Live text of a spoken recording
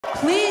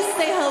Please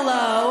say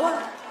hello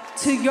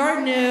to your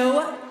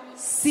new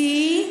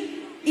CEO.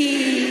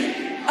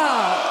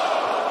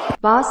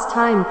 Boss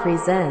Time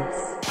presents.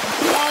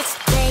 Let's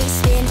play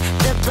spin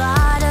the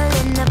bottle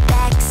in the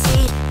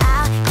backseat.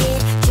 I'll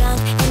get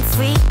drunk and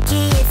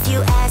freaky if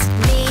you ask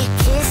me.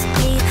 Kiss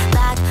me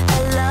like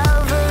a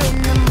lover in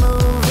the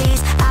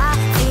movies. I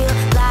feel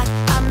like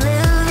I'm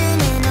living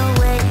in a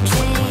wet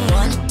dream.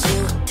 1,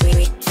 2,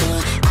 3, 4.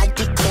 I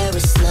declare a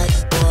slut.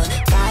 4,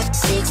 5,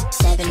 6,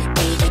 7,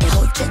 8.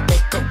 Hold your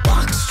liquor,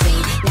 walk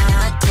straight.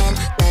 9, 10,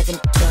 11,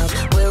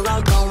 12. We're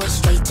all going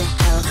straight to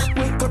hell.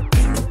 With a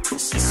pin of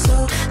pussy,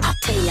 so I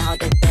pay all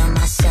the bill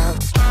myself.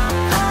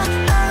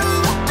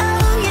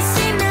 You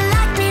seem to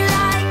like me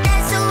like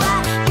that, so I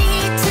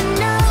need to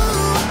know.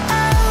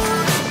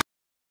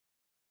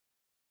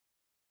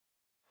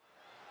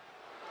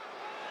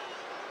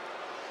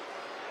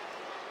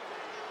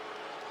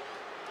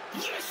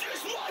 This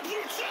is my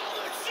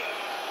brutality!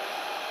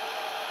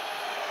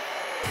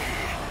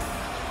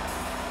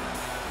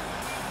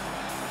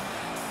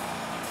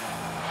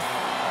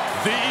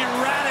 The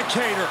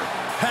Eradicator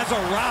has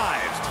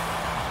arrived.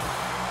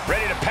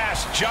 Ready to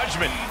pass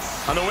judgment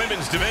on the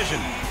women's division.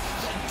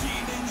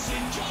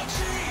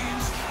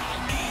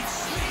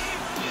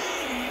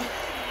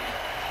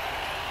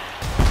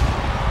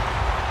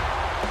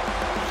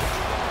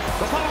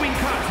 The following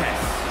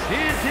contest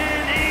is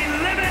an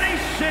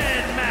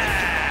elimination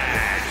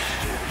match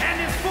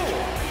and is for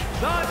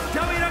the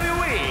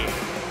WWE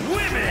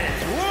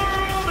Women's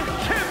World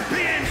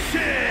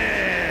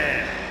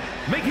Championship.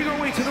 Making her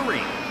way to the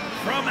ring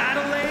from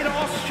Adelaide,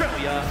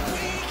 Australia,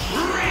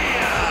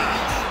 Rhea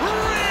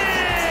Ripley.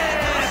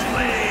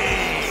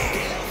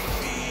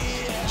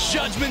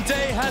 Judgment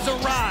Day has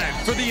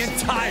arrived for the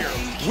entire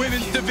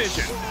women's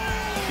division.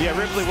 Yeah,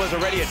 Ripley was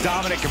already a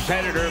dominant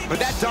competitor, but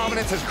that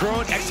dominance has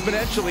grown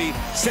exponentially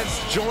since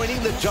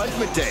joining the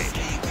Judgment Day.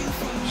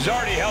 She's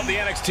already held the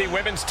NXT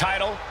Women's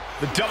title,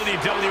 the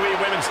WWE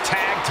Women's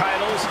Tag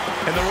titles,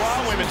 and the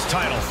Raw Women's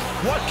title.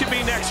 What could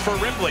be next for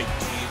Ripley?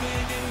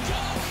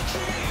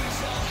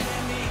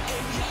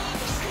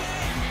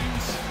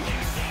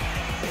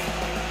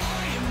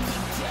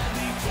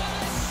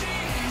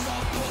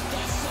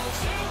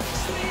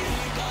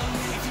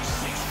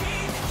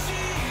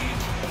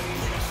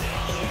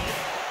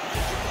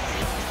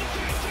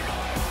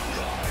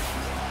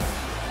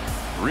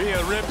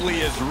 Rhea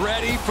Ripley is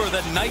ready for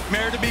the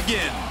nightmare to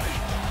begin.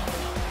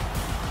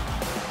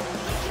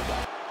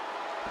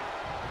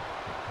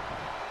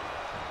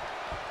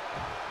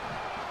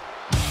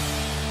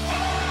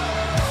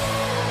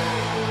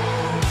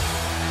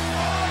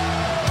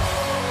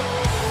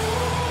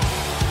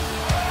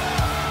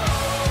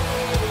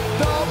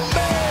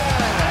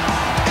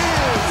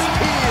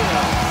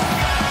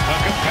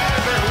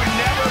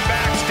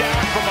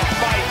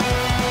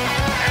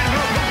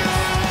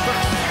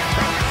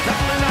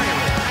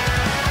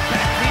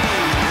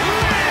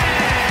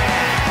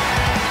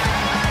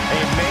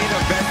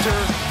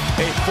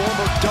 A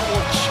former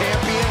double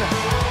champion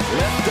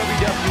left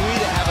WWE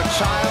to have a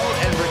child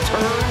and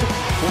returned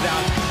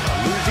without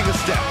losing a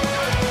step.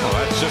 Well,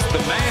 that's just the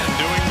man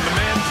doing the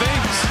man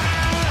things.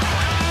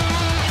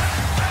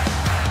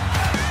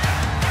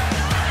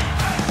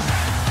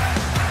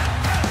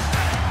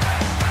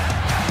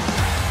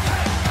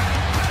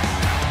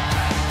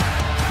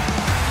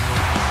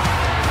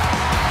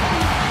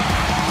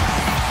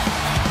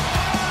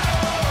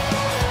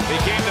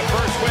 Became the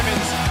first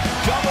women's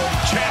double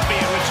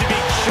champion when she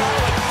beat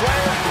Charlotte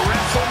Flair at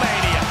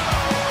WrestleMania.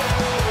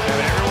 And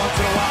every once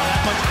in a while,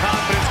 that much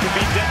confidence can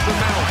be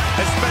detrimental,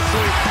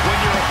 especially when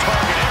you're a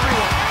target.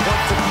 Everyone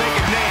wants to make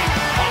a name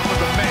off of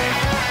the man.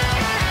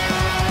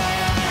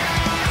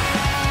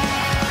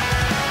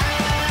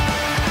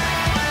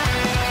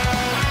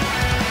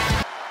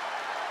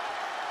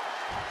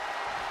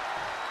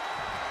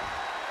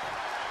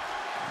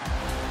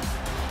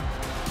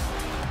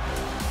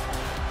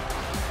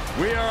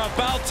 We are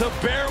about to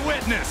bear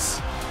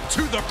witness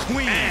to the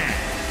Queen. And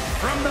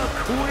from the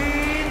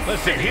Queen.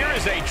 Listen, here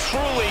is a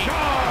truly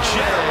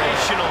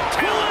generational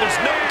talent. There's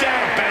no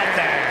doubt about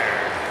that.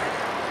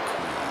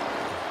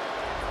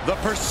 The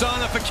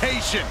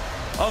personification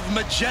of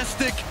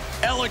majestic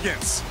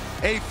elegance,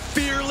 a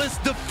fearless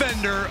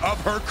defender of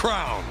her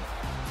crown.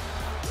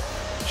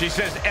 She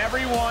says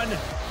everyone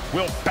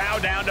will bow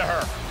down to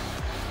her.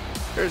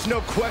 There's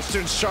no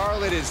question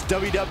Charlotte is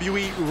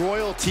WWE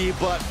royalty,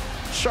 but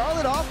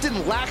Charlotte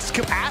often lacks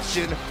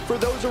compassion for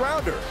those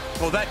around her.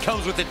 Well, that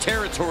comes with the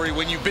territory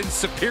when you've been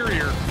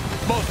superior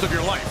most of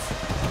your life.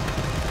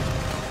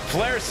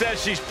 Flair says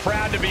she's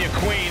proud to be a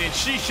queen, and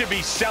she should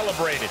be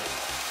celebrated.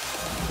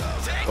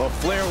 Well,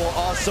 Flair will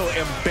also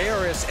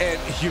embarrass and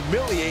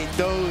humiliate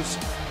those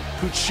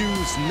who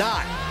choose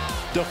not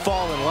to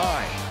fall in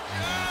line.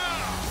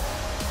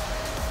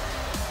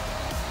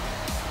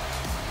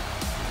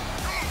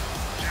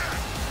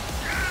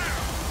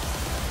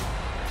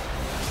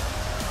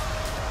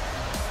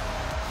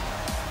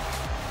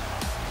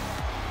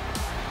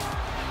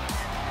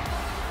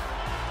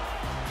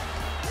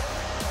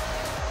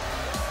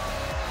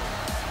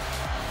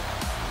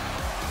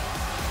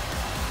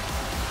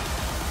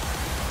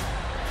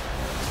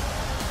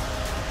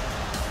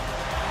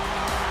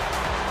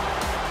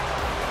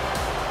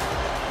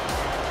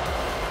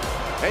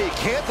 Hey, you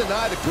can't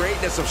deny the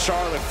greatness of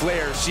Charlotte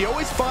Flair. She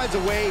always finds a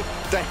way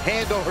to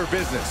handle her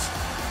business.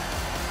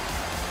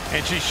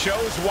 And she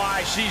shows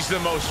why she's the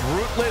most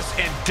ruthless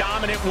and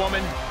dominant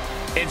woman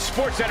in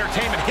sports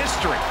entertainment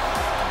history.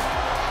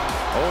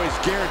 Always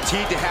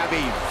guaranteed to have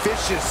a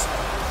vicious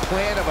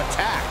plan of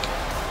attack.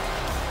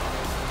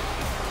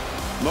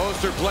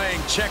 Most are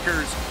playing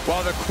checkers,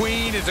 while the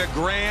queen is a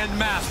grand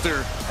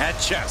master at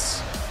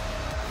chess.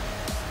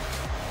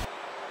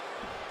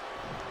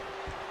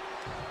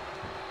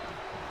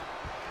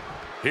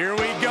 Here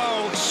we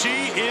go.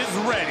 She is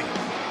ready.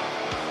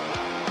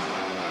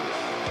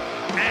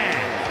 And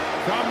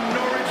from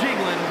Norwich,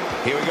 England.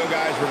 Here we go,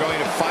 guys. We're going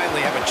to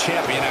finally have a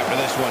champion after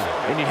this one.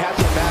 And you have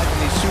to imagine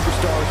these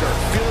superstars are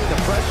feeling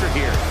the pressure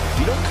here.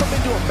 You don't come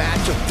into a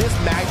match of this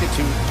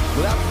magnitude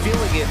without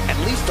feeling it at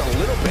least a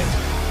little bit.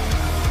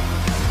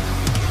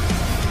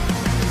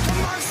 The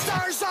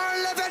monsters are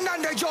living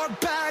under your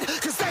bed,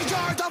 'cause they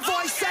are the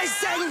voices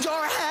in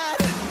your head.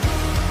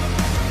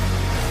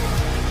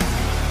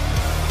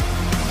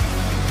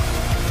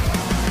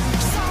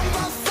 Some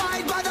will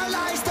fight by the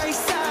lies they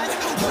said.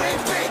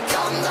 We've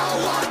become the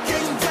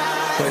walking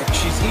dead. But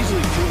she's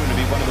easily proven to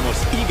be one of the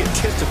most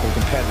egotistical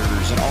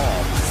competitors in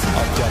all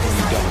of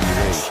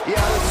WWE.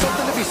 Yeah, there's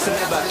something to be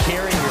said about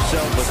carrying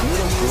yourself with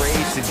little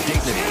grace and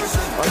dignity.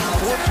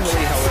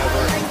 Unfortunately,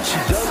 however, she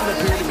doesn't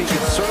appear to be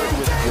concerned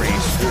with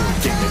grace or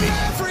dignity.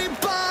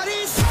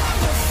 Everybody's on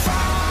the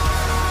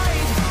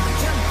fight.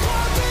 They're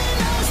bugging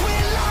us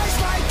with lies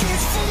like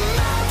it's from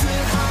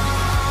mountain high.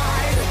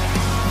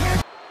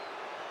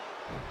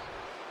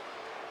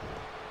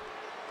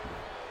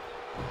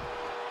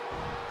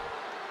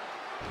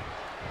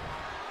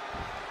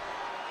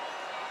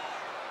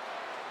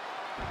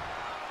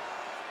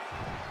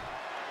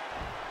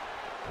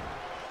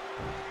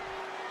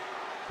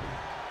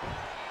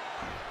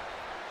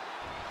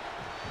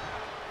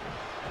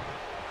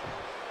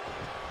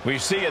 We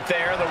see it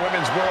there, the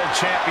Women's World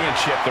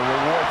Championship, the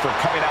reward for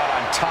coming out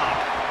on top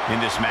in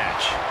this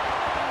match.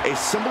 A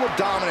symbol of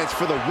dominance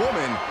for the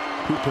woman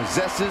who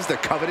possesses the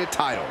coveted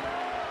title.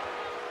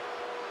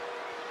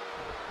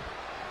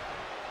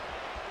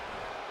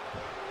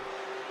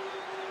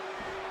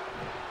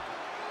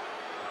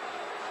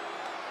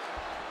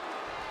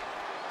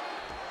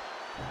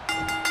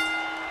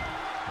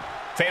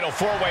 Fatal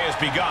four-way has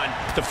begun.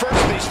 The first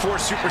of these four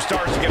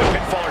superstars to get a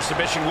pinfall or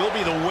submission will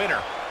be the winner.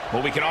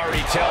 But we can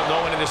already tell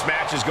no one in this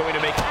match is going to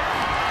make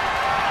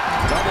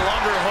double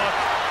underhook.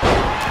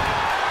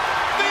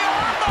 The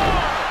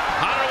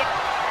armbar!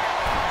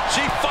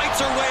 She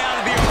fights her way out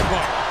of the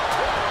armbar.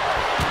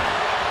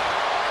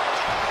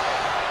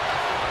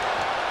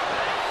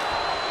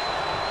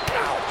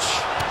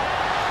 Ouch.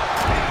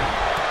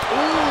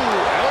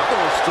 Ooh,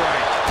 elbow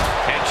strike.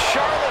 And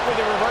Charlotte with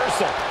a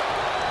reversal.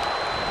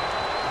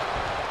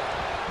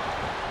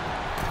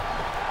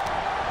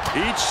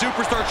 Each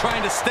superstar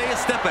trying to stay a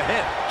step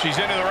ahead. She's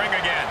into the ring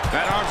again.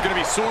 That arm's going to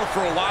be sore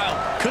for a while.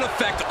 Could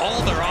affect all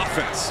their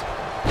offense.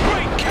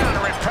 Great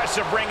counter.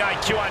 Impressive ring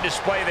IQ on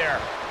display there.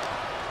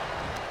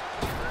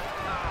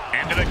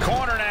 Into the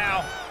corner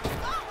now.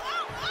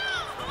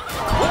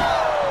 Woo!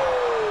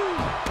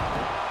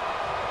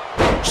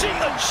 She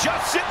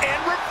adjusts it and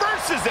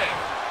reverses it.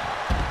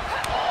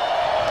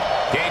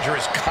 Danger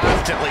is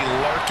constantly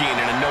lurking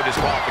in a no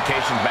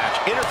disqualification match.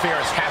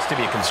 Interference has to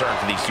be a concern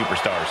for these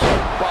superstars.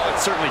 While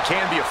it certainly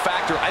can be a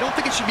factor, I don't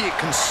think it should be a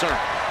concern.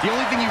 The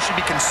only thing you should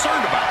be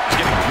concerned about is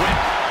getting a win.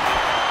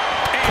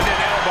 And an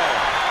elbow.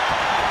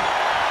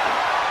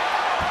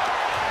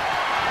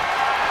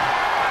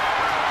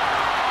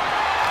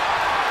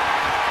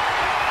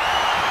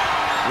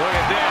 Look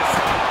at this.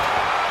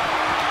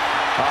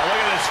 Oh,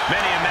 look at this.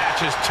 Many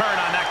matches turn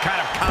on that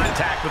kind of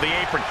contact with the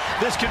apron.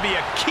 This could be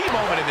a key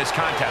moment in this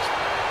contest.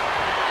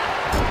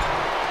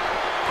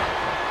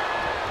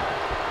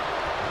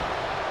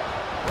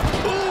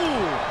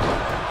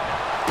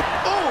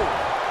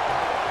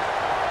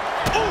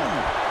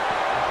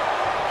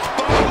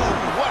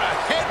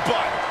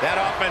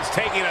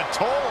 Taking a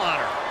toll on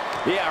her.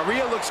 Yeah,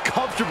 Rhea looks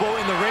comfortable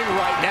in the ring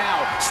right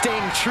now,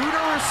 staying true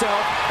to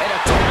herself and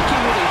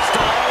attacking with a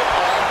style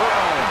of her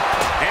own.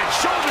 And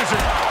shoulders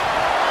are...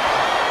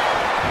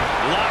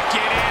 Lock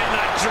it in,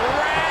 the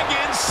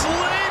Dragon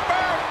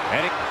Sleeper.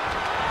 And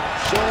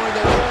showing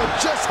the world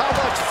just how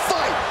much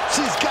fight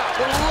she's got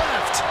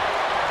left.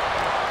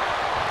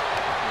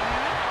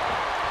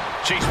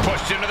 She's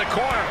pushed into the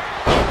corner.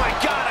 Oh my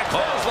God, a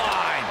clothesline.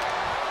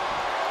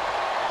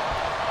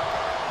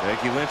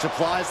 Becky Lynch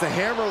applies the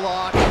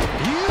hammerlock.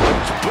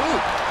 Huge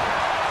boot.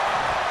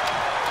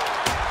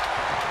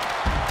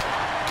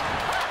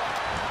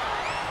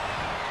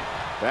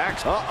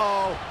 Back.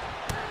 Uh-oh.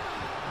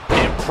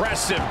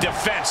 Impressive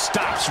defense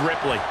stops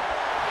Ripley.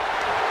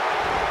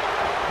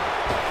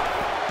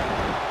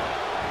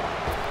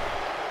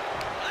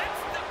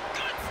 That's the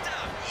good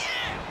stuff,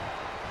 yeah.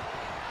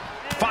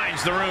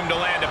 Finds the room to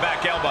land a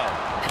back elbow.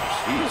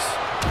 Jeez.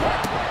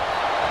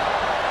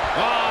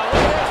 Oh, look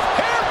at this.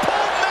 Hair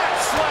pull mat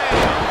slam.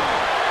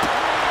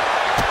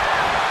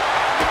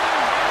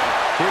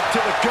 Kick to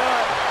the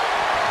gut.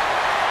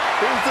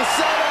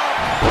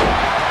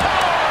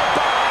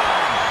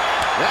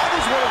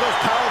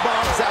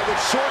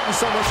 shortened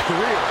someone's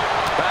career.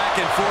 Back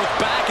and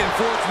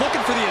forth,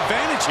 looking for the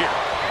advantage here.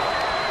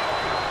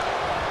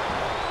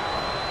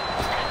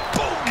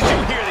 Boom! Did you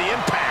hear the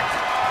impact?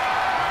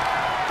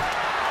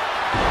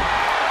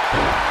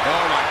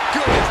 Oh my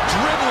goodness,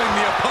 dribbling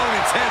the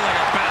opponent's head like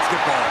a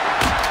basketball.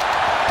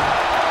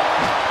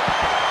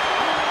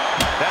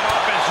 That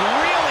offense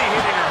really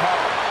hitting her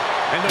hard.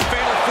 And the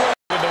fatal four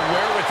with the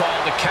wherewithal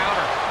to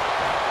counter.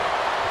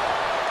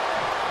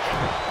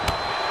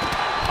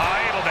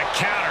 Able to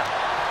counter.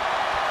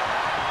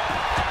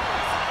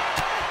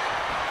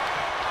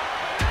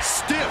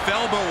 Stiff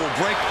elbow will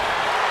break.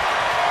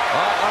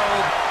 Uh-oh.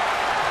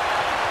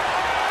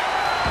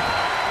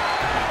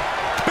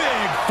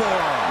 Big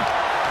forearm.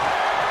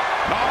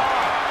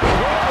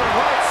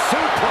 Right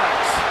suplex.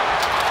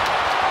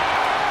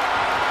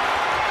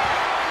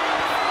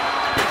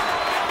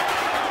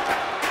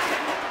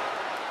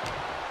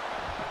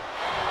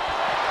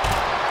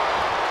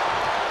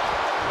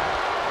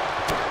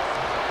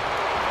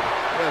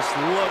 Just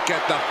look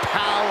at the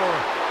power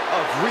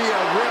of Rhea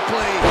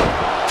Ripley.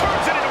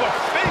 Turns it into a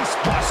face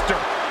buster.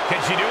 Can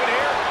she do it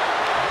here?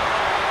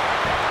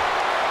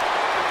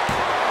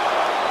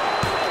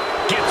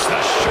 Gets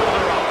the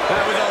shoulder up.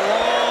 That was a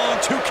long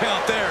 2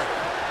 count there.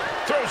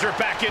 Throws her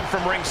back in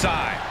from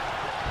ringside.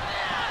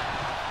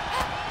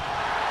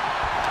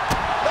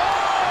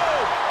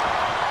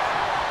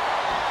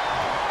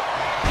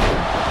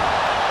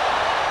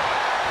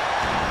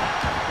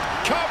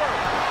 Cover.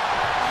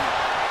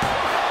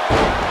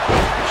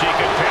 She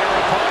could pin her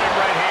opponent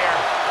right here.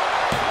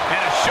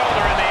 And a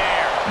shoulder in the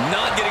air.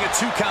 Not getting a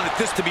 2 count at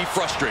this to be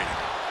frustrating.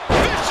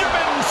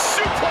 Fisherman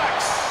suplex.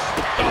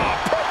 Oh,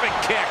 perfect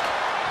kick.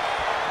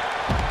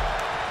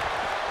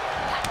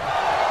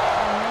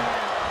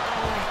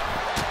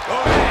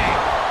 Oh, hey.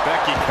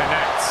 Becky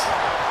connects.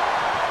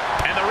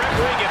 And the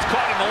referee gets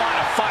caught in the line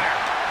of fire.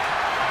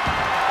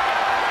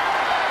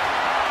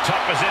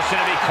 Tough position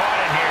to be caught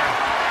in here.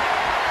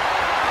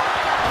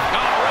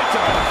 Oh, right to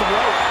the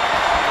throat.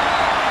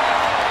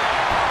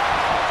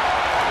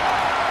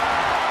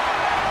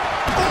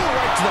 Oh,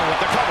 right to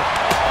the cover.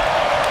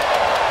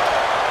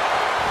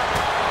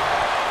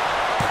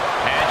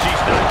 And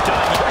she's not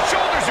done. Her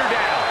shoulders are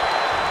down.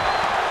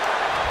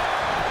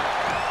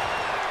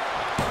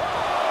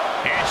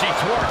 And she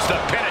thwarts the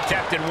pin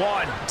attempt in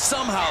one.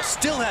 Somehow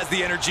still has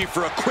the energy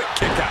for a quick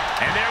kick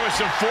out. And there was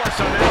some force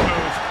on that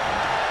move.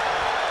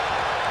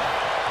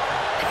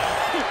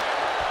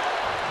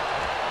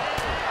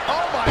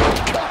 Oh my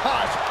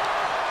God!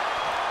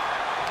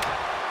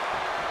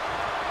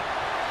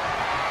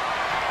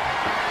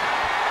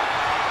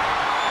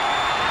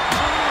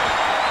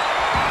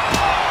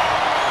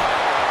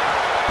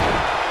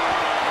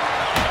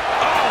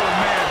 Oh,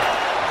 man.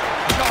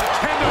 A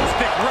kendo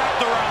stick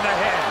wrapped around the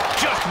head.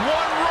 Just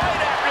one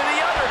right after the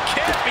other.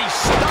 Can't be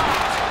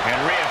stopped. And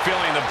Rhea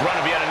feeling the brunt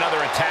of yet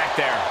another attack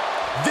there.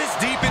 This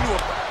deep into a...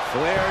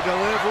 Flair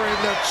delivering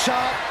the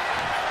chop.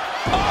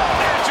 Oh,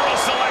 natural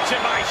selection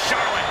by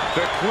Charlotte.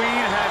 The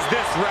Queen has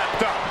this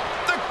wrapped up.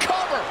 The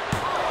cover.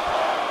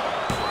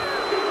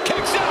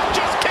 Kicks out,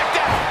 just kicked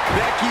out.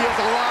 Becky is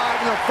alive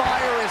and the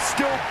fire is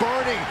still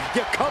burning.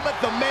 You come at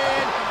the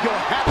man,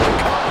 you'll have to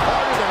come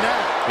harder than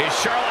that. Is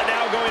Charlotte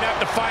now going to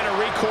have to find a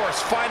recourse,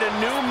 find a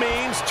new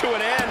means to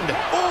an end?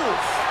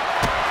 Oof!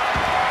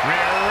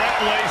 Rhea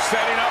Ripley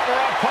setting up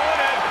her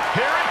opponent.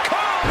 Here it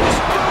comes.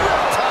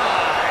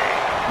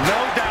 No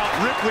doubt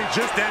Ripley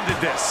just ended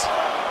this.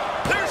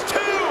 There's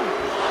two.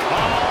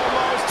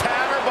 Almost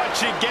had her, but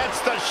she gets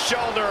the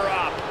shoulder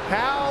up.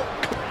 How?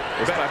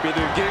 This might be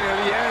the beginning of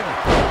the end.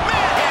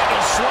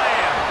 Manhandle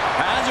slam.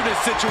 Hazardous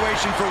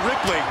situation for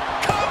Ripley.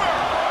 Cover.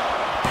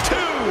 2,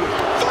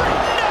 3.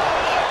 No.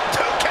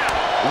 2 count.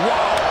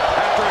 Wow.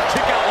 After a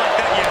kick out like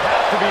that, you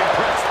have to be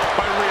impressed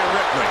by Rhea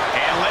Ripley.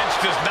 And Lynch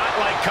does not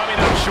like coming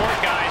up short,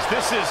 guys.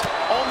 This is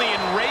only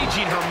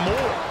enraging her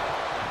more.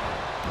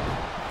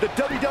 The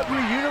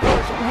WWE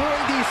Universe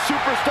luring these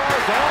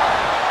superstars on.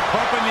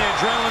 Pumping the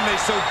adrenaline they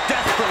so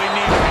desperately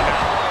need right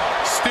now.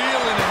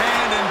 Steel in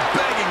hand and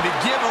begging to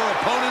give her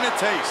opponent a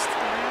taste.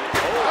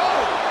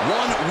 Oh.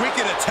 One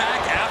wicked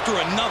attack after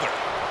another.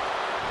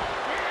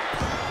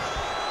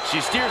 She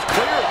steers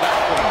clear of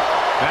that one.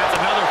 That's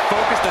another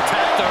focused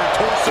attack to her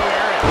torso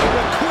area.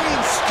 The Queen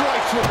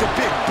strikes with the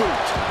big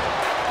boot.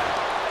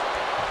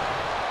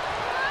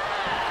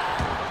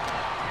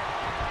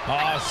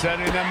 Oh,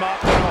 setting them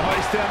up,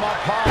 hoist them up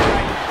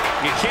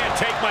high. You can't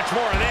take much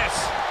more of this.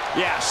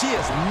 Yeah, she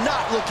is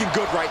not looking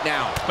good right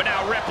now. But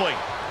now Ripley.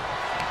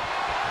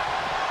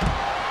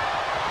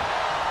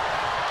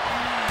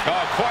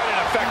 Oh, quite an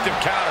effective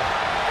counter.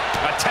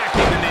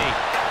 Attacking the knee.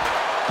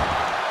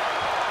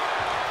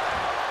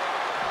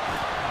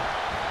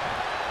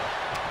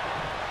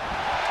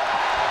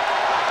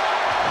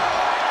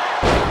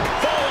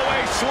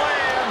 Fall-away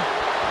slam.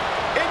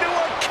 Into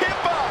a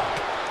kip-up.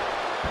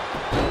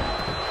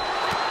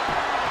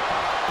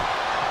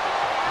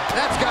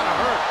 That's gotta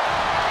hurt.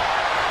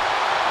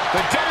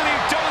 The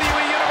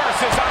WWE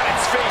Universe is on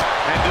its feet.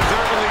 And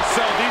deservedly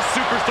so. These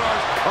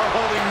superstars are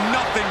holding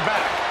nothing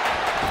back.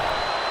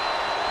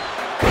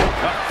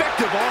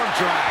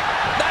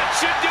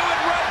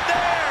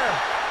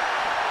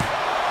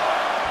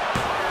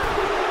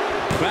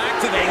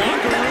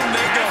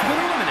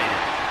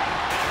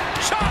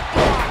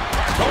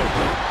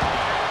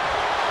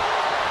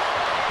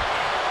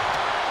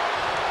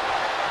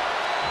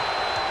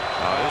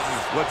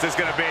 What's this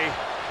gonna be?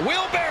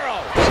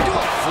 Wheelbarrow! Into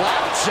a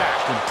flapjack.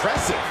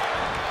 Impressive.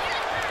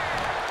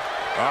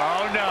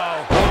 Oh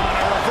no, on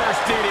a reverse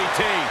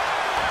DDT.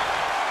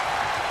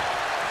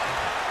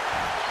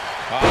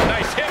 Oh,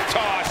 nice hip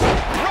toss.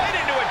 Right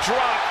into a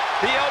drop.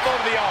 The elbow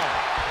to the arm.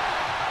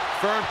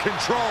 Firm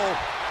control.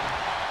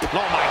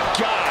 Oh my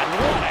God,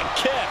 what a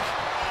kick.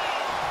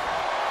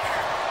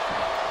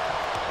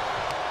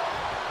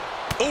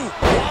 Ooh,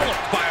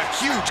 walloped by a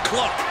huge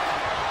club.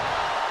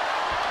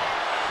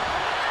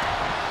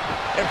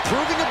 And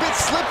proving a bit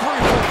slippery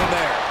for them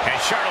there. And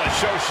Charlotte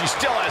shows she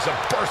still has a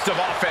burst of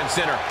offense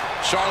in her.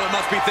 Charlotte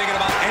must be thinking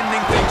about ending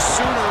things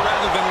sooner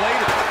rather than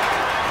later.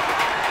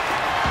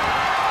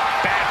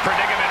 Bad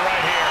predicament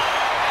right here.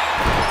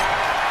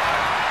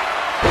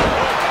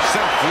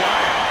 Sent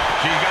flying.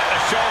 She's got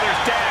the shoulders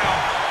down.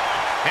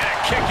 And a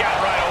kick out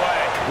right away.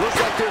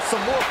 Looks like there's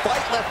some more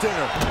fight left in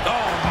her.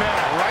 Oh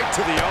man, right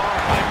to the arm.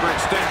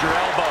 Hyperextend your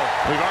elbow.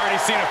 We've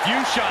already seen a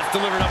few shots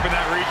delivered up in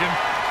that region.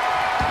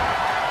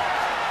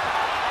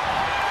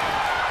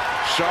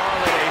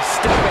 Charlotte a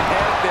step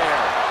ahead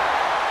there.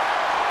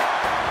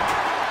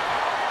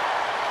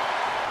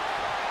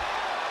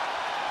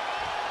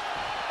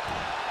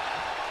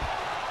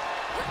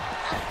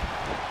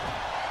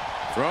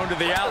 Thrown to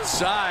the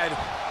outside.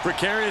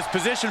 Precarious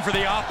position for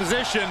the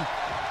opposition.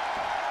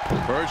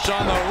 Perched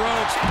on the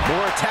ropes.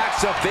 More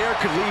attacks up there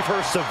could leave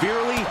her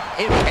severely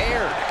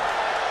impaired.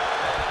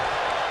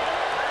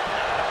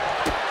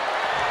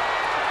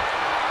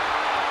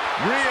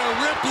 Rhea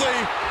Ripley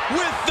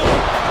with the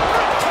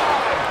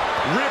riptide.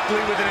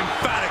 Ripley with an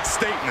emphatic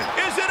statement.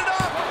 Is it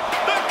enough?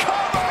 The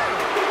cover!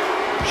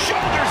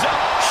 Shoulders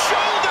up!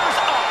 Shoulders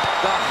up!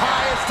 The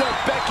highest of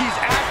Becky's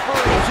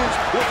aspirations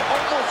was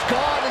almost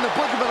gone in the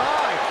blink of an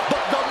eye,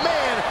 but the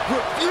man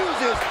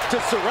refuses to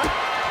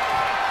surrender.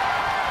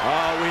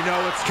 Oh, we know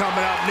what's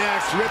coming up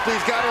next.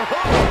 Ripley's got her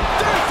hook.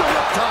 There's the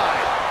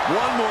riptide.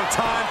 One more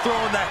time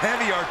throwing the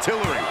heavy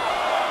artillery.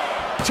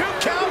 2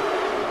 count.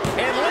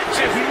 And Lynch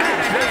is out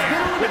of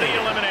here with the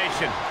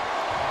elimination.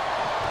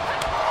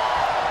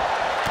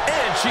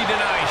 And she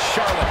denies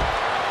Charlotte.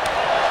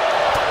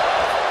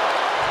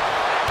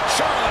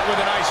 Charlotte with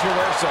a nice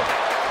reversal.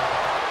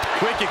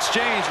 Quick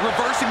exchange,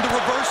 reversing the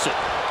reversal.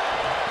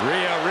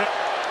 Rhea Ripley.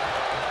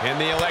 In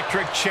the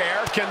electric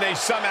chair, can they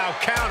somehow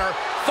counter?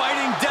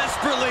 Fighting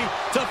desperately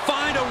to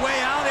find a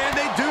way out, and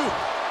they do.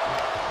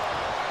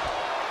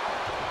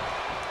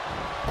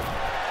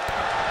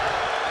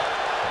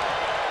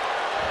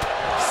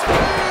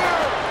 Spear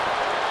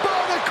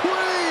by the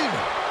Queen.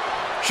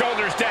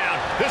 Shoulders down.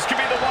 This could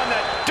be the one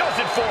that does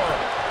it for her.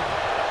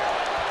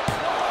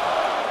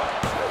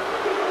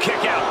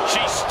 Kick out.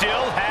 She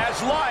still has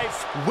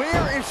life.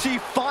 Where is she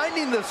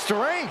finding the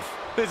strength?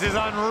 This is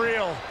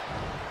unreal.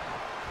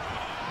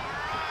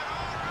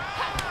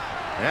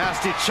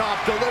 Nasty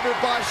chop delivered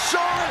by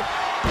Charlotte.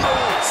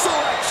 Oh,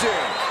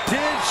 selection.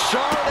 Did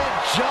Charlotte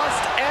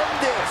just end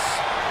this?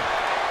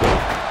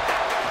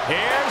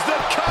 Here's the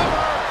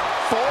cover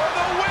for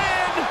the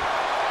win.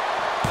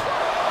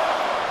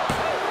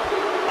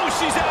 Oh,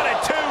 she's out at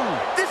 2.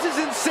 This is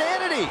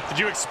insanity. Did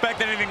you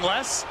expect anything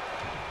less?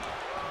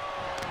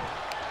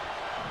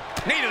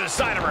 Knee to the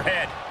side of her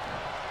head.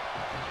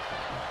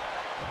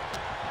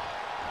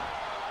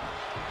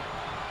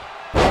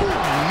 Oh,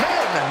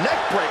 man, the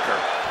neck breaker.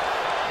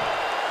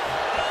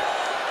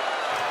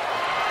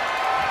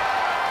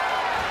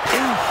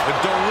 A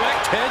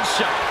direct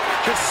headshot.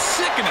 Just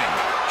sickening.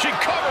 She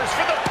covers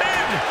for the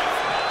pin.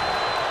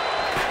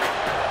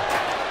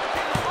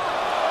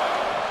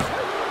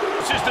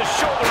 It's just a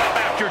shoulder up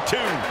after 2.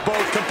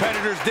 Both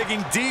competitors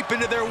digging deep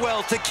into their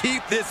well to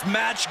keep this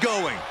match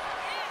going.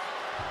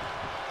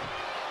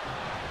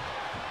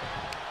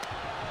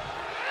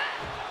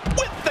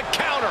 With the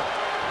counter.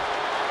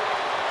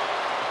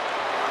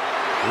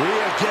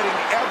 Rhea getting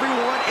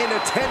everyone in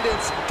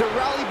attendance to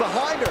rally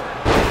behind her.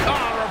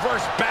 Oh,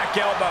 reverse back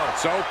elbow.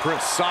 So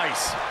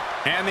precise.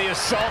 And the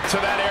assault to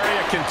that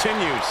area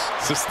continues.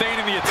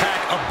 Sustaining the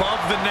attack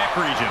above the neck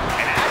region.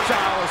 An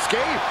agile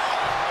escape.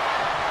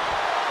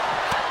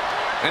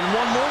 And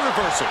one more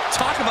reversal.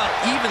 Talk about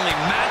evenly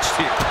matched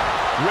here.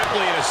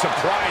 Ripley in a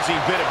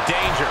surprising bit of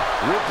danger.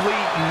 Ripley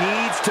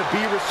needs to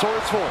be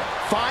resourceful.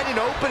 Find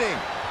an opening.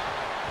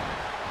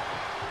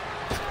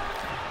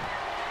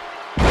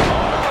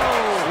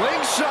 Oh,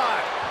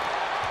 slingshot.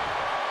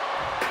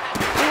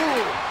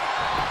 Ooh.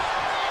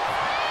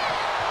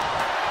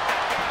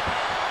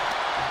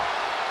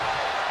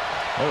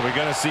 What are we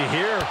going to see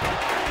here?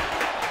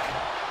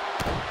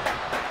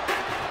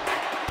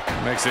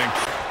 Mixing.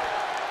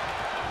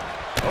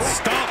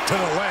 Stomp to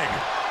the leg.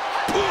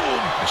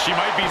 Boom! She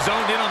might be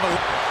zoned in on the...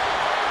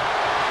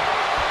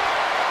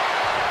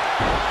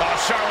 Oh,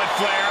 Charlotte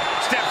Flair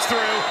steps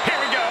through. Here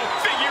we go.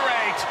 Figure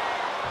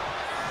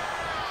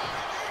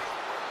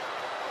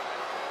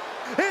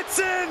 8. It's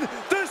in!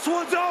 This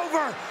one's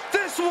over!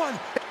 This one!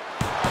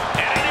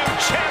 And a new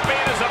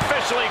champion is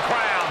officially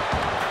crowned.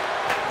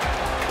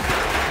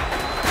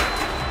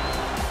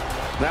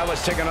 Now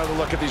let's take another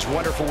look at these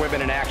wonderful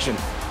women in action.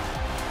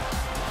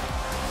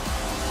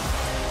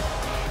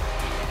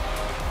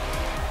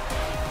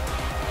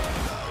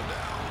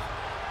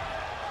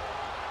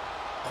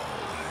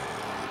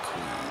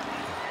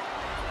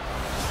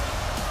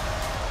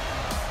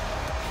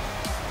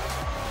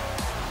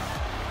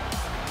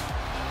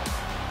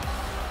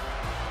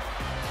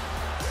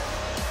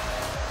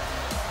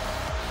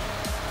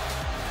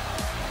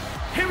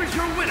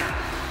 your winner,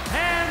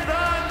 and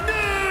the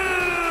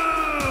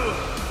new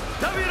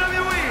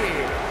WWE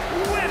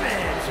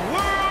Women's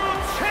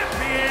World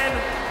Champion,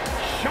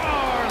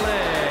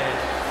 Charlotte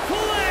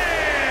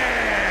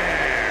Flair.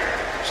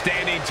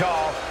 Standing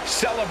tall,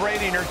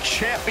 celebrating her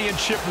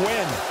championship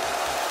win.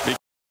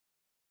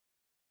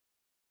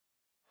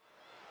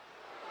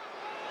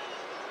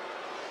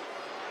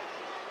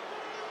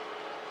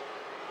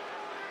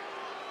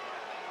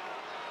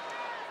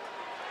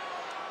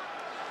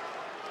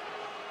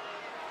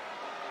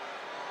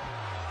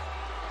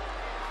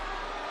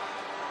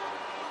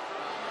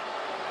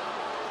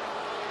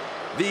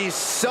 The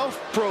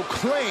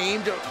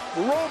self-proclaimed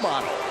role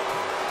model.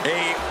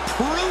 A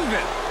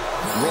proven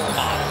role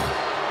model.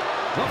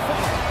 The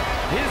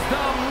following is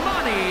the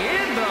Money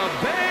in the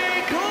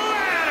Bank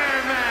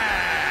ladder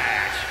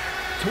match.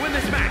 To win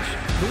this match,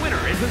 the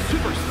winner is a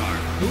superstar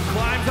who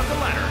climbs up the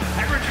ladder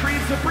and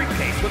retrieves a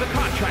briefcase with a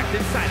contract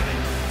inside of it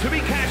to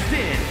be cashed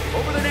in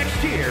over the next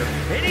year,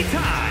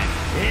 anytime,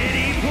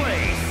 any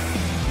place.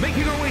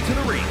 Making her way to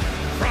the ring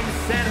from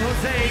San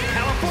Jose,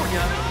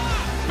 California,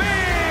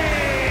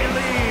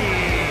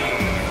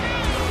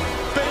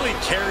 Bayley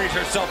carries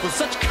herself with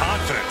such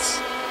confidence.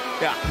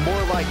 Yeah,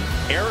 more like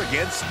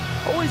arrogance.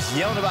 Always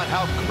yelling about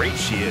how great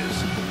she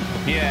is.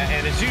 Yeah,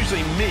 and it's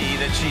usually me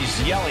that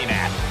she's yelling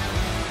at.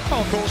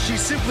 Oh, Cole, she's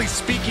simply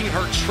speaking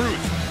her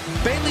truth.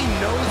 Bayley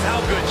knows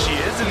how good she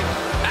is and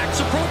acts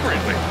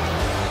appropriately.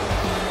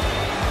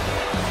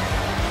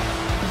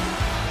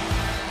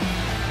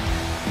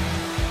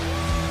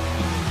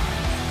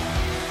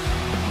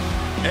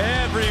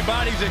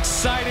 Everybody's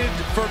excited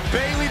for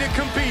Bayley to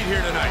compete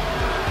here tonight.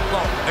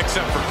 Well,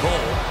 except for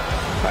Cole.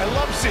 I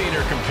love seeing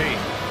her compete.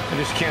 I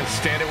just can't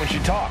stand it when she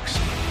talks.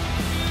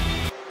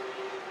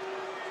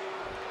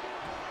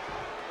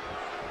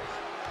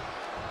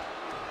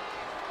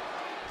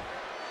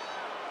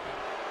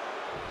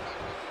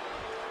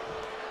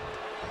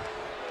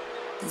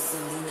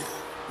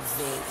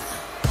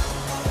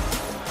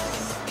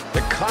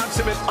 The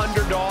consummate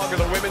underdog of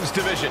the women's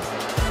division,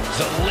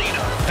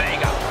 Zelina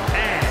Vega.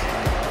 And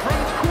from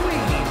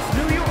Queens,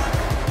 New York,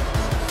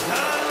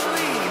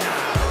 Zelina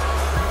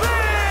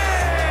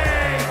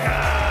Vega.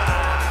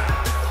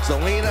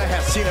 Zelina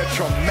has seen a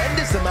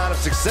tremendous amount of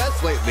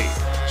success lately.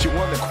 She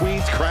won the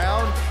Queen's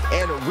Crown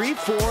and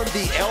reformed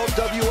the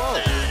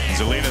LWO.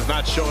 Zelina's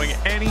not showing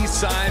any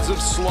signs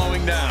of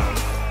slowing down.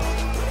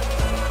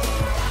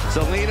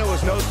 Zelina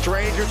was no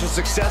stranger to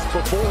success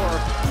before,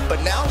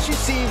 but now she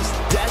seems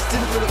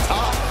destined for the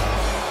top.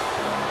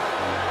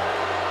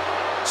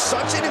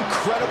 Such an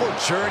incredible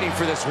journey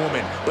for this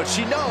woman, but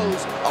she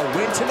knows a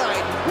win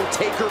tonight will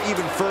take her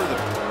even further.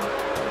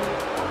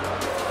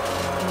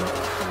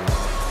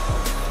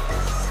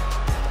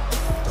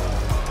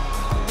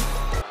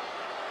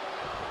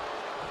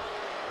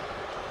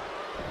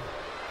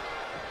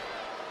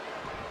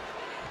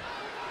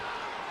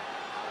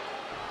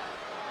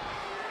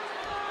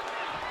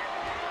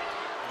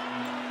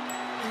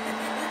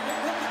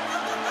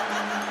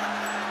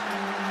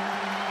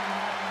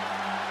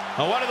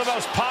 One of the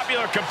most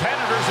popular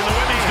competitors in the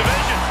women's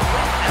division.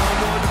 From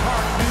Elmwood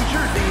Park, New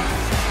Jersey,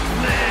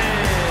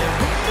 Liv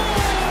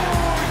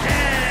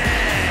Morgan.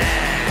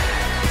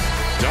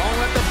 Don't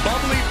let the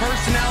bubbly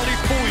personality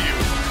fool you.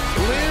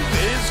 Liv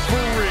is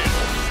for real.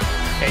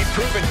 A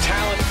proven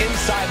talent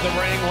inside the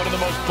ring, one of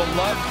the most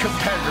beloved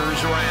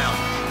competitors around.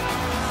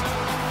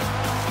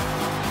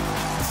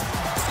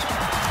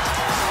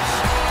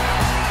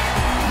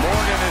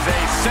 Morgan is a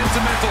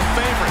sentimental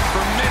favorite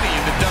for many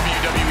in the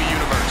WWE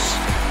Universe.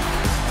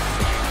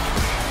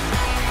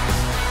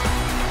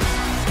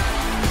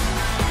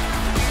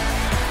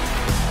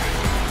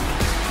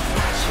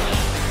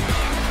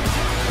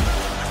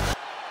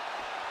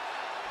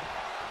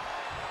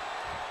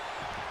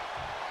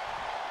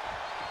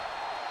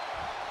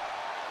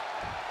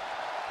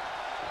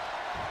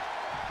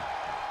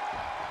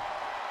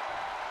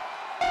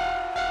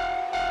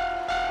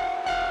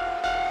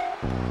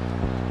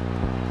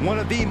 One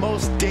of the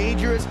most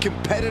dangerous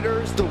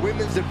competitors the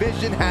women's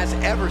division has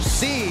ever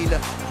seen,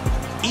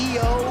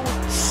 Io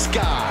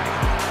Sky.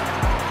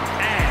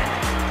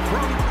 And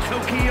from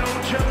Tokyo,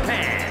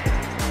 Japan,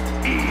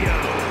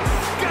 Io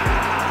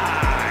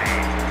Sky.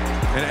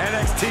 An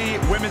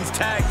NXT Women's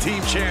Tag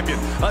Team Champion,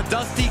 a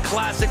Dusty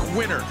Classic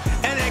winner,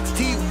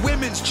 NXT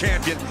Women's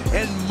Champion,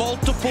 and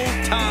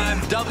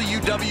multiple-time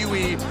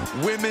WWE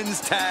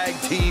Women's Tag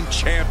Team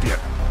Champion.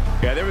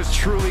 Yeah, there was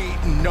truly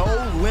no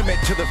limit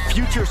to the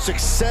future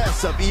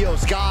success of Io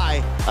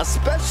Sky,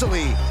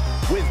 especially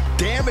with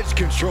Damage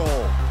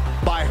Control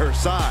by her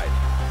side.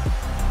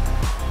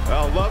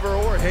 Well, love her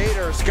or hate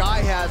her, Sky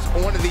has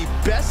one of the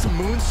best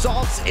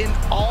moonsaults in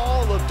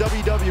all of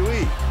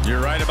WWE. You're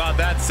right about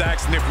that,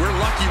 Saxon. If we're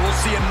lucky, we'll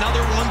see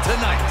another one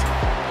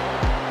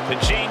tonight. The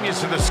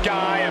genius of the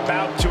Sky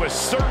about to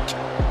assert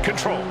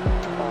control.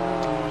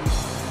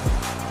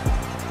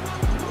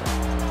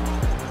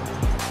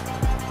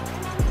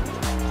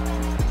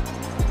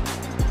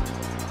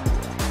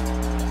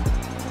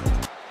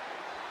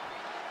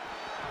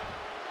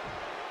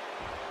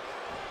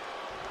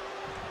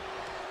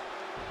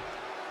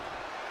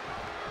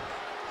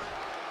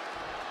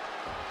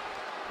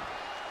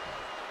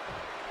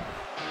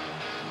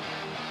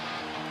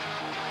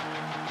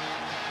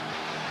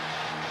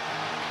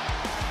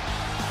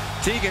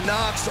 Tegan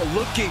Nox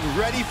looking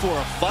ready for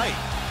a fight.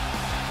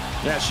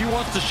 Yeah, she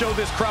wants to show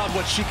this crowd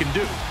what she can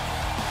do.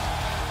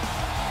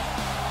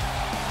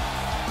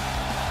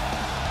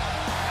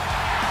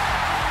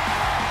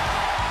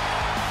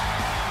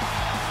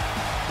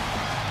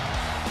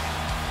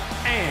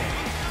 And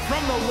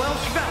from the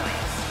Welsh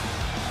Valleys,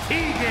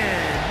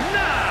 Tegan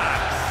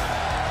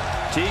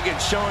Nox. Tegan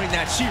showing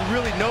that she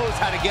really knows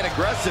how to get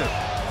aggressive.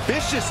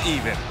 Vicious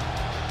even.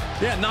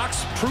 Yeah,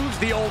 Nox proves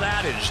the old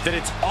adage that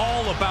it's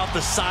all about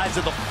the size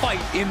of the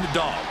fight in the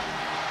dog.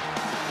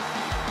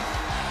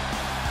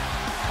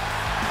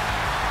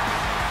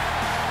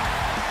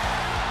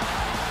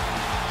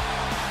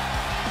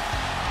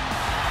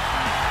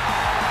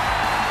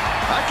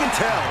 I can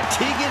tell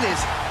Tegan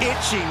is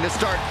itching to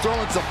start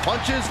throwing some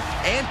punches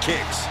and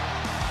kicks.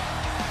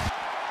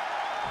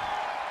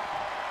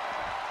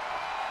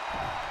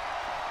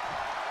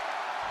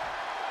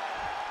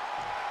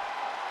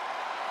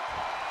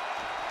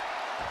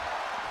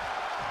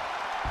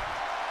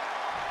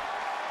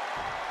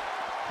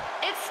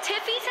 It's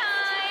Tiffy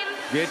time!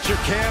 Get your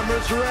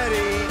cameras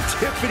ready.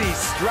 Tiffany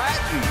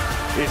Stratton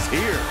is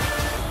here.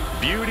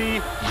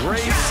 Beauty,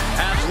 grace,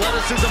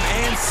 athleticism,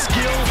 and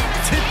skill.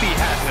 Tiffy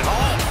has it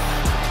all.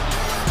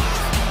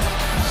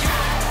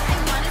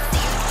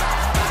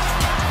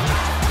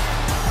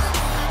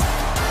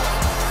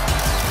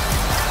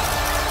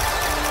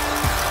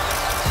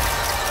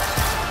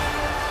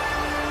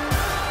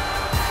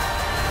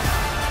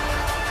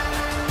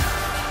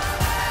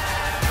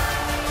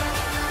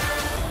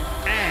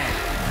 And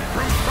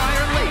from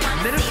Fire Lake,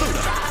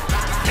 Minnesota,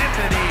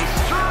 Tiffany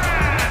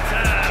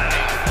Stratton.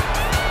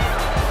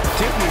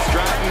 Tiffany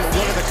Stratton,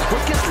 one of the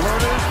quickest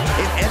learners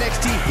in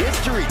NXT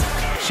history.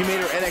 She made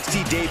her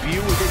NXT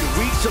debut within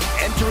weeks of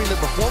entering the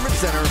Performance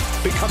Center,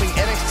 becoming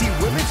NXT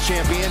Women's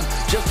Champion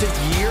just a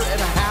year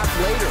and a half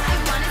later.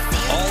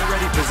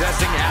 Already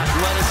possessing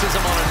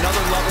athleticism on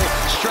another level,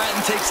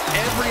 Stratton takes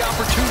every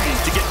opportunity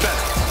to get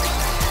better.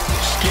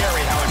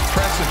 Scary how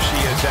impressive she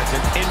is as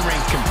an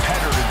in-ring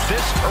competitor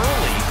this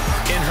early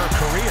in her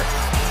career.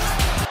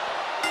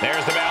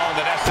 There's the bell and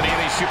the destiny of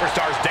these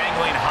superstars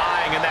dangling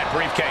high in that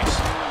briefcase.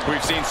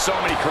 We've seen so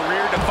many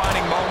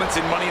career-defining moments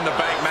in Money in the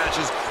Bank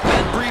matches.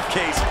 That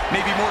briefcase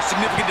may be more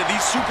significant to these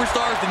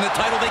superstars than the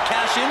title they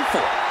cash in for.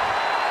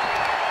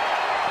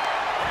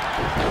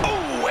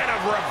 Oh, and a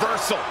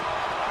reversal.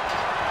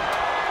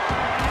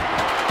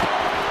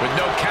 With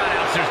no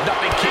countouts, there's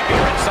nothing keeping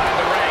her inside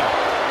the ring.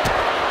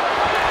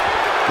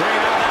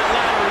 Bringing out that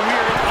ladder, we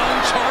are in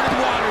uncharted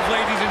waters,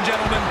 ladies and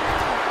gentlemen.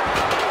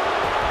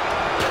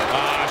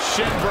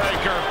 Shin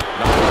breaker.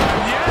 Not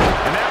done yet.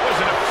 And that was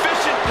an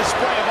efficient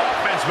display of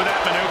offense with that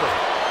maneuver.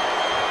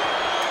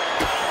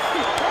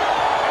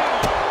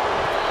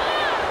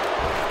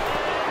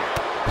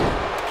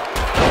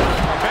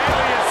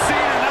 Bailey has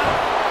seen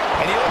enough.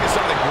 And you look at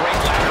some of the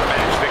great ladder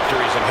match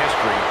victories in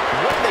history.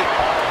 What do they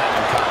all have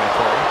in common,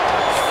 Corey?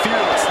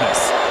 Fearlessness.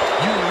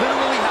 You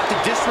literally have to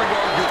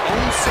disregard your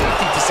own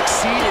safety to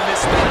succeed in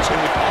this match. And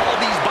with all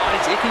these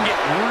bodies, it can get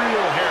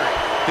real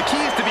hairy. The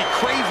key is to be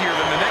crazier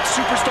than the next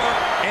superstar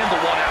and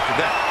the one after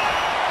that.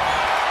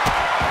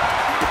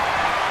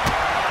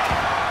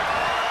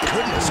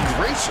 Goodness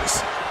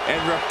gracious. And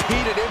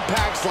repeated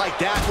impacts like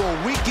that will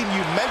weaken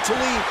you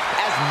mentally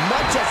as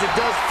much as it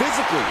does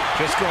physically.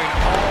 Just going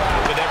all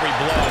out with every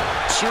blow.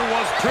 Sure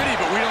was pretty,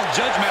 but we don't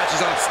judge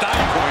matches on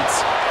style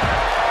points.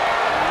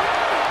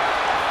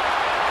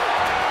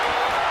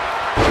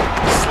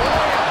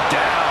 Slam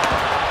down.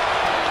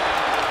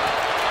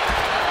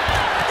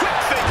 Quick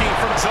thinking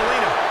from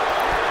Zelina.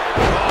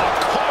 Oh,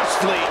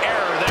 costly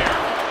error there.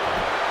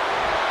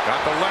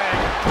 Got the leg.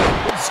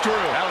 Good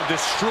screw. That'll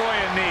destroy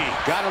a knee.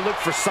 Got to look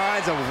for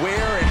signs of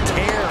wear and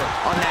tear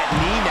on that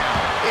knee now.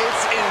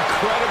 It's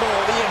incredible,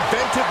 the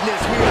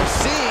inventiveness we are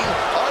seeing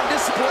on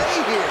display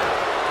here.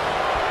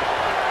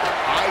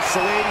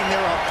 Isolating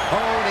their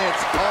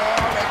opponent's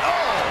arm and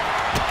oh!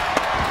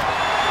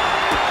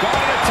 Going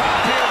to the top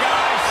here,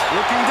 guys.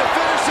 Looking to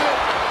finish it.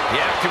 You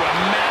have to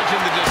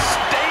imagine the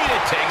disdain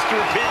it takes to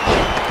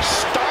repeatedly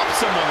stop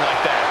someone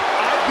like that.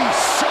 I'd be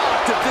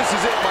shocked if this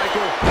is it,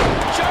 Michael.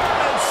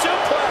 German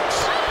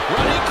suplex.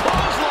 Running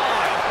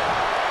clothesline.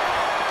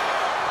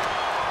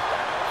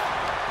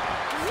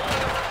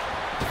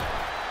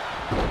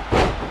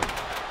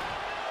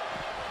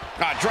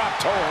 Drop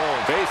toe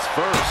hold. Face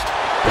first.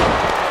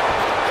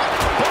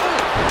 Boom.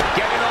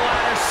 Getting the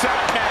ladder set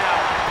now.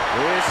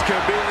 This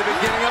could be the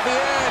beginning of the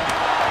end.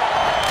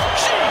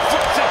 She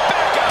flips it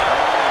back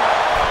out.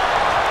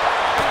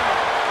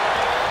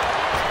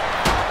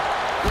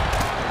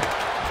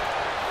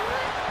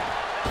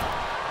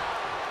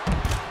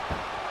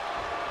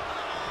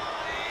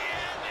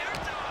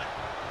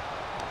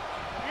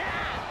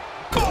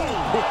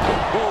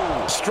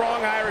 Boom.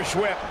 Strong Irish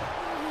whip.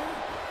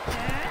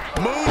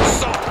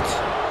 Moonsault.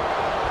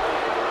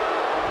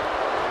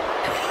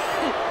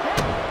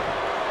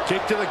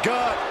 Kick to the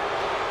gut.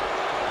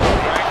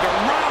 Dragged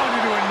around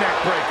into a neck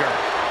breaker.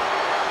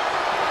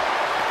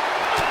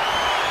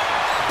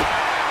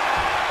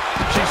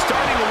 She's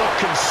starting to look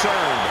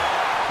concerned.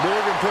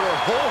 Morgan put her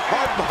whole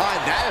heart behind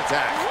that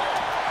attack.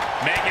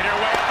 Making her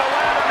way up the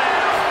ladder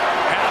now.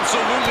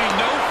 Absolutely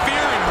no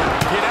fear in her.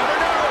 You never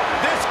know.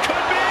 This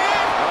could be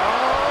it.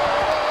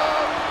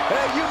 Oh!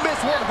 Hey, you miss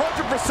 100%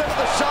 of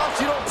the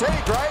shots you don't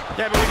take, right?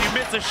 Yeah, but when you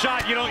miss a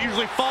shot, you don't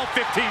usually fall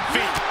 15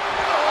 feet.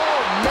 Oh,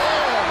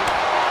 man.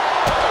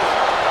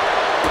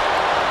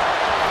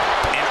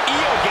 And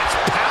Io gets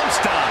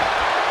pounced on.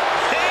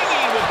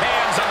 Hanging with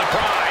hands on the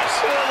prize.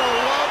 For the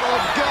love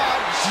of God,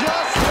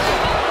 just let...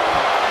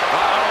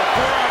 Uh-oh,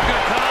 forearm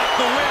gonna cut off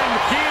the win.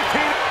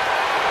 Guillotine.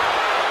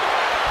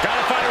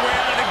 Gotta find a way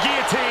out of the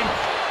guillotine.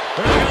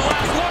 They're gonna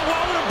last one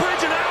while with a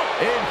bridge and out.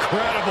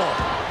 Incredible.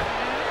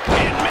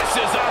 And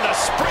misses on the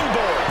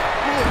springboard.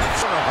 Ooh,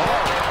 it's on a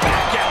hard.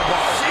 Back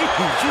elbow. Jeez,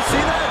 did you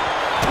see that?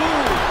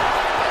 Ooh.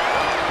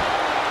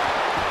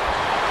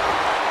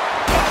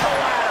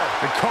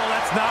 Good call,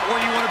 that's not where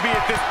you want to be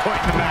at this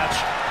point in the match.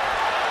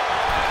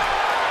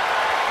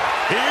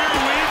 Here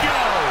we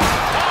go.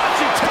 Oh,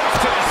 she takes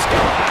to the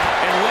sky.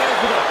 And lands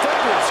with a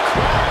thunderous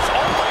crash.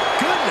 Oh, my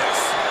goodness.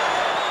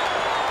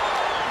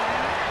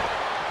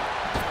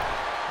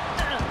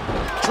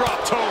 Drop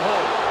toe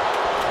hold.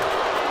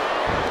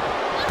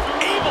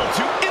 Able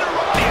to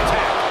interrupt the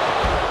attack.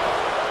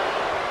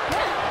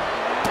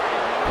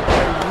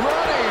 A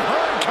running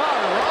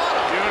hurricanrana.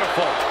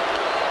 Beautiful.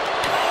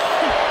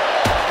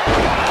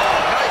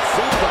 Nice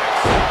suplex.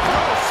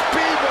 No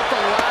speed with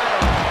the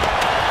ladder.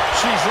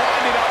 She's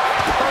lined it up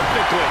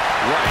perfectly.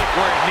 Right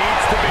where it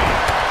needs to be.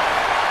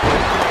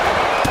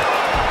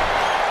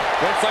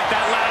 Looks like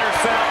that ladder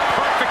set up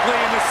perfectly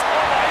in this.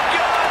 Oh my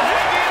God!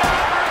 Hanging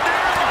over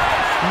there.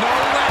 No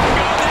letting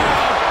go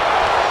now.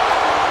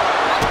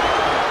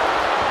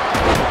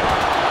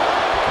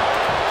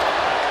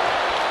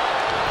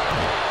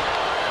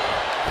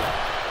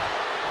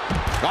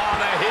 On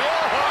the heel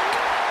hook.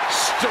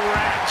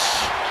 Stretch.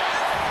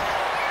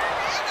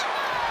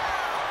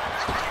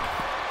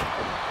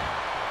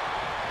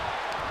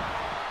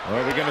 What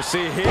are we going to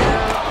see here?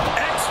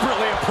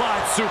 Expertly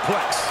applied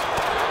suplex.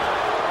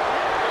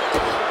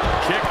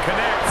 Kick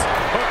connects,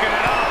 hooking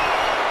it up.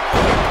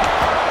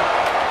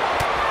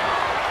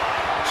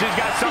 She's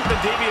got something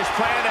devious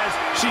planned as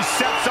she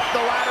sets up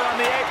the ladder on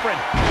the apron.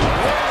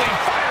 Rolling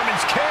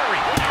fireman's carry.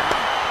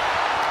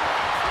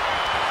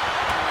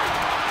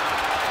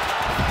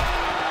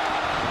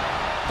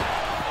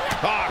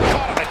 Ah,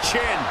 caught on the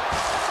chin.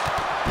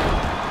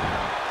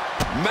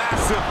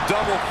 Massive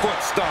double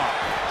foot stomp.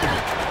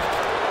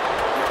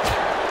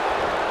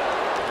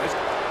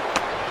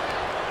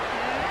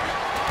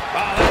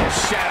 Oh, that'll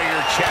shatter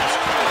your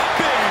chest.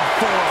 Big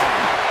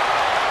forearm.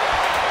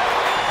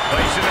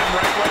 Placing them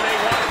right where they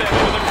want them,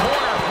 into the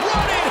corner.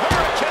 Running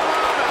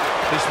hurricanrana.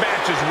 This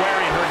match is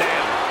wearing her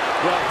down.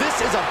 Well,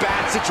 this is a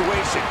bad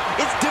situation.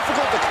 It's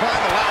difficult to climb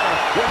the ladder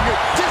when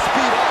you're this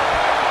beat up.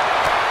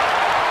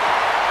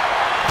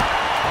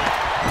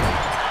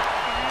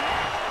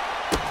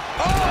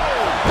 Oh!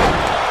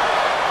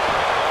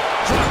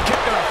 Drop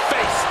kick in her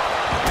face.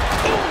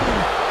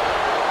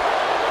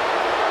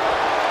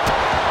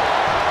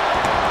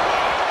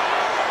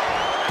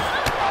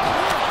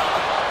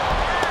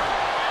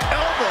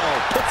 Elbow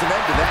puts an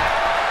end to that.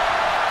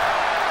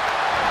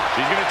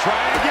 She's going to try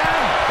it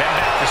again. Then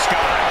at the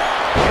sky.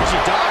 And she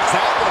dodged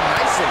that one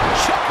nicely.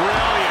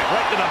 Brilliant.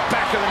 Right to the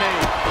back of the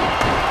knee.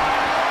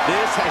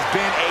 This has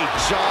been a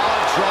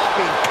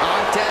jaw-dropping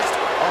contest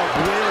of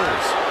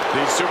winners.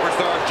 These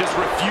superstars just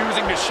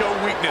refusing to show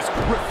weakness,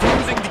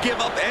 refusing to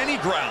give up any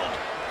ground.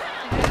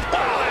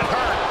 Oh, that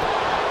hurt.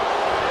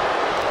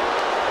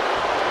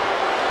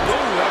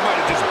 Ooh, that might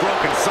have just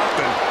broken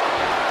something.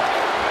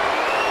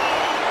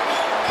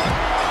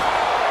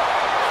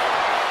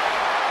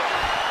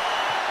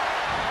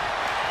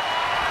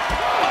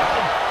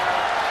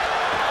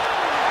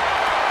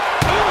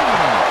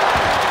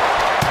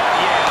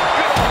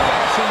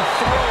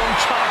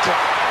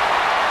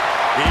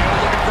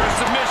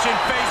 Submission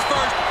face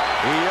first.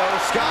 Io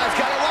Sky's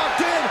got it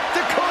locked in.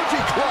 The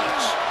Koji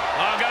clutch.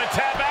 Oh, got to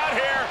tap out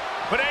here,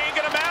 but it ain't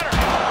going to matter.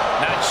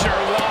 Not sure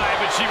why,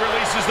 but she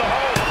releases the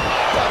hold.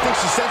 I think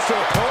she sensed her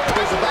opponent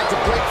was about to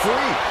break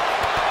free.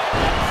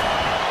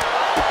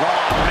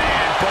 Oh,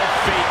 man, both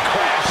feet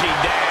crashing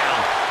down.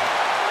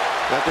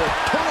 Got their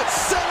opponent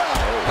set up.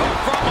 Oh,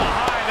 from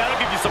behind, that'll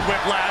give you some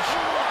whiplash.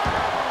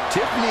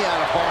 Tiffany out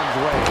of harm's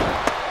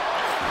way.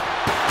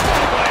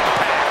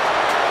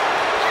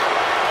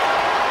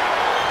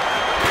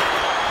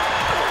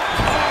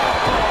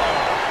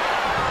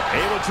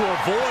 Able to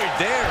avoid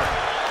there.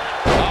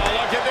 Oh,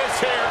 look at this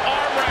here.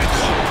 Arm wrench.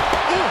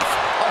 Oof.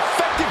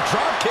 Effective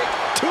drop kick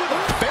to the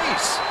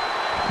face.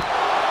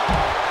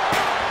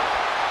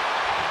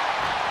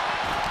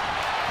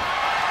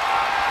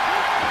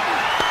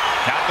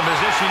 Not the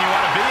position you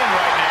want to be in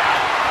right now.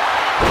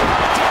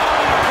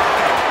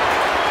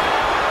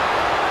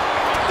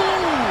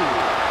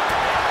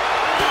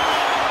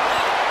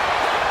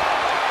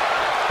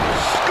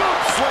 Scoop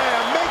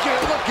slam, making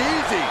it look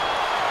easy.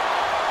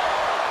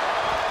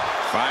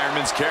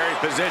 Fireman's carry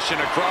position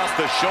across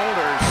the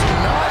shoulders.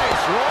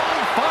 Nice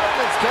rolling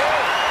fireman's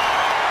carry.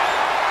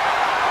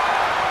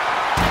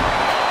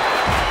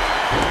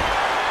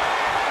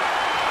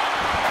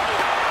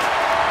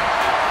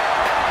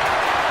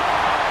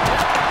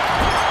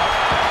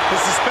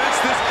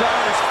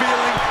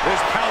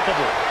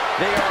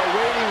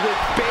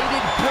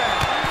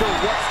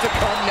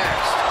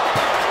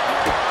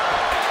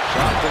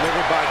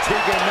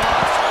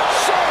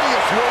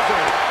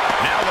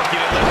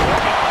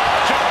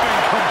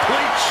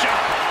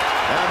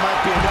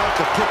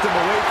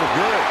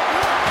 good.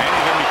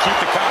 Anything to keep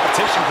the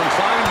competition from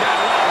climbing that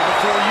ladder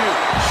before you.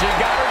 She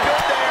got her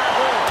good there.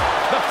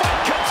 The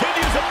fight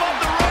continues above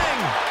the ring.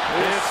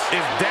 This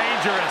is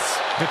dangerous.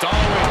 It's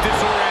always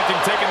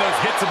disorienting taking those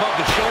hits above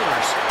the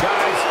shoulders.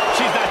 Guys,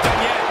 she's not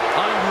done yet.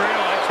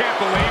 Unreal. I can't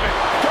believe it.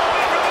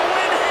 Going for the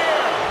win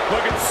here.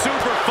 Looking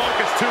super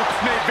focused, too.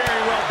 This may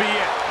very well be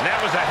it. And that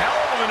was a hell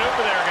of a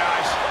maneuver there,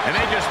 guys. And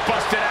they just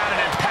busted out an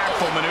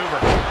impactful maneuver.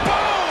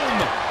 Boom!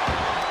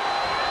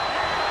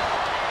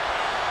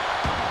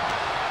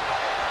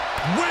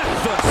 With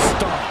the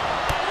stomp.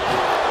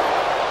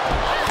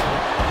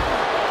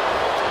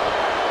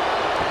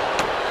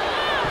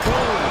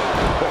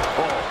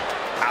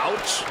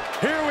 Ouch.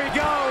 Here we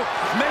go,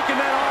 making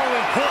that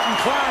all-important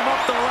climb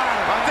up the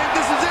ladder. I think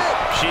this is it.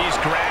 She's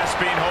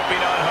grasping,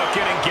 hoping to unhook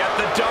it and get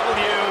the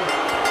W.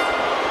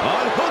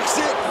 Unhooks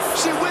it.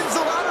 She wins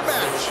the ladder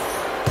match.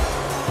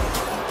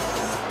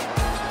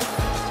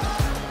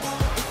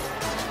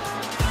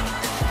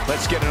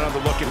 Let's get another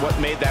look at what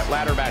made that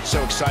ladder match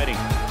so exciting.